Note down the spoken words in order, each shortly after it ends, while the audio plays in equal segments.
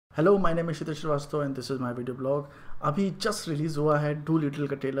Hello my name is Kshitij Srivastava and this is my video blog. अभी just release हुआ है do little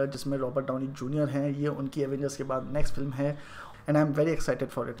का trailer जिसमें रॉबर्ट डाउनी जूनियर हैं। ये उनकी एवेंजर्स के बाद नेक्स्ट फिल्म है and I am very excited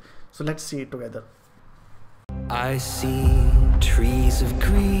for it. So let's see it together. I see trees of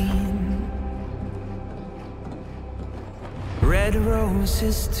green, red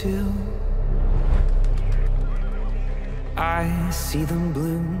roses too. I see them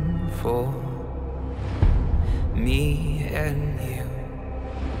bloom for me and you.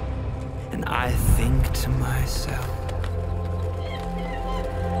 And I think to myself,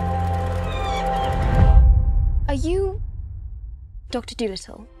 are you Dr.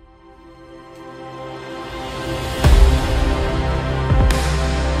 Dolittle?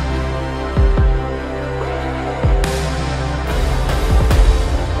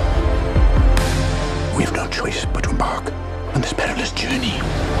 We've no choice but to embark on this perilous journey.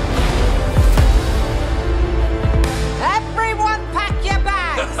 Everyone pack your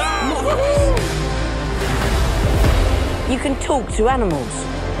bags! You can talk to animals.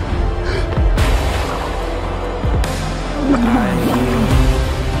 I hear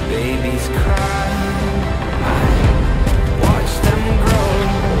babies cry. I watch them grow.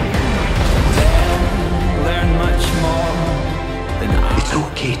 They'll learn much more than I It's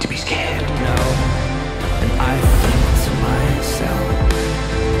okay to be scared. know. And I think to myself,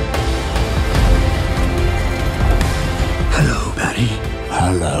 Hello, Barry.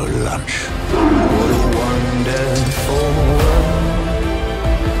 Hello, lunch. what a wonderful world.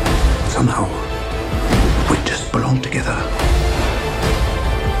 Somehow, we just belong together.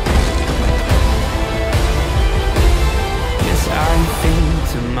 Yes, I think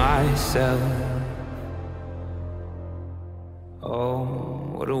to myself, oh,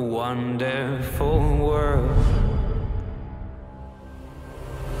 what a wonderful world.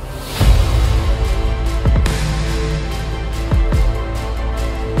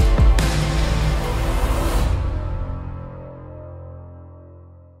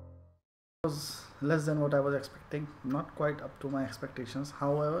 Was less than what I was expecting, not quite up to my expectations.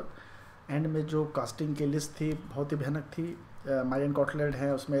 However, and में जो casting की list थी बहुत ही भयानक थी। Marian कॉटलैर्ड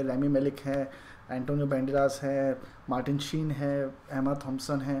है उसमें, Rami maleic है, एंटोनियो बैंडेरास है, मार्टिन शीन है, एमा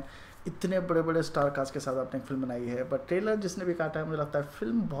थॉम्सन है। इतने बड़े बड़े स्टार कास्ट के साथ आपने एक फिल्म बनाई है। बट ट्रेलर जिसने भी काटा है मुझे लगता है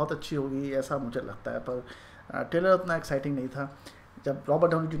फिल्म बहुत अच्छी होगी ऐसा मुझे लगता है, पर ट्रेलर उतना एक्साइटिंग नहीं था। जब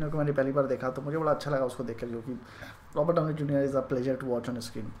रॉबर्ट डाउनी जूनियर को मैंने पहली बार देखा तो मुझे बड़ा अच्छा लगा उसको देखकर, क्योंकि Robert Downey junior is a pleasure to watch on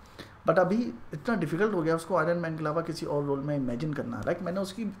screen. But अभी इतना डिफिकल्ट हो गया उसको आयरन मैन के अलावा किसी और रोल में इमेजिन करना। लाइक मैंने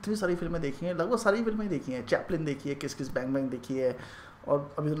उसकी इतनी सारी फिल्में देखी हैं, लगभग सारी फिल्में देखी हैं। चैपलिन देखी है, किस किस बैंग बैंग देखी है,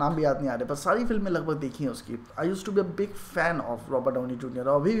 और अभी तो नाम भी याद नहीं आ रहे, पर सारी फिल्में लगभग देखी हैं उसकी। I used to be a big fan of Robert Downey junior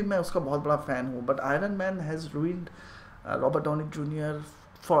और अभी भी मैं उसका बहुत बड़ा फ़ैन हूँ। But iron man has ruined Robert Downey junior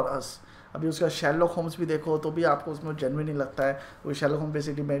for us. अभी उसका शेरलॉक होम्स भी देखो तो भी आपको उसमें जेन्युइन नहीं लगता है। वो Sherlock Holmes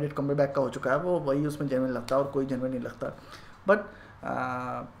basically Benedict Cumberbatch का हो चुका है, वो वही उसमें जेन्युइन लगता है और कोई जेन्युइन नहीं लगता। But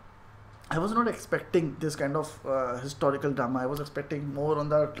I was not expecting this kind of historical drama. I was expecting more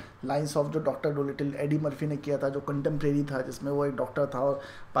on the lines of जो डॉक्टर डोलिटल एडी मर्फी ने किया था, जो कंटेम्प्रेरी था, जिसमें वो एक डॉक्टर था और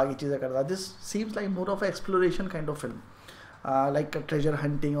बाकी चीज़ें करता था। This seems like more of exploration kind of film, like treasure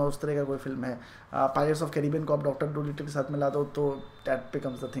hunting और उस तरह का कोई फिल्म है। पायरेट्स ऑफ कैरिबियन को आप डॉक्टर डोलिटल के साथ मिला दो तो that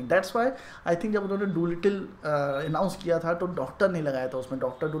becomes the thing. That's why I think जब उन्होंने डोलिटल अनाउंस किया था तो डॉक्टर नहीं लगाया था उसमें,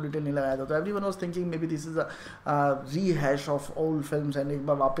 डॉक्टर डोलिटल नहीं लगाया था। तो everyone was thinking may be this is a रीहैश of old films and एक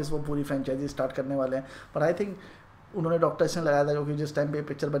बार वापस वो पूरी फ्रेंचाइजी स्टार्ट करने वाले हैं। पर आई थिंक उन्होंने डॉक्टर इसने लगाया था क्योंकि जिस टाइम पे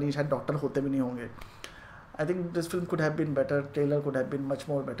पिक्चर बनी शायद डॉक्टर होते भी नहीं होंगे। I think this film could have been better. Trailer could have been much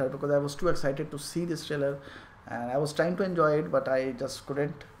more better because I was too excited to see this trailer, and I was trying to enjoy it, but I just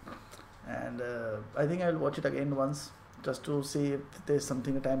couldn't. And I think I'll watch it again once just to see if there's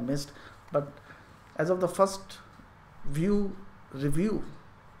something that I missed. But as of the first review,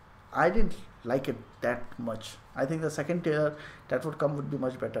 I didn't like it that much. I think the second trailer that would come would be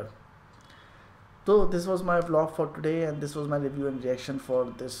much better. So this was my vlog for today, and this was my review and reaction for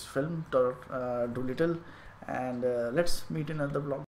this film Dolittle, and let's meet in another vlog.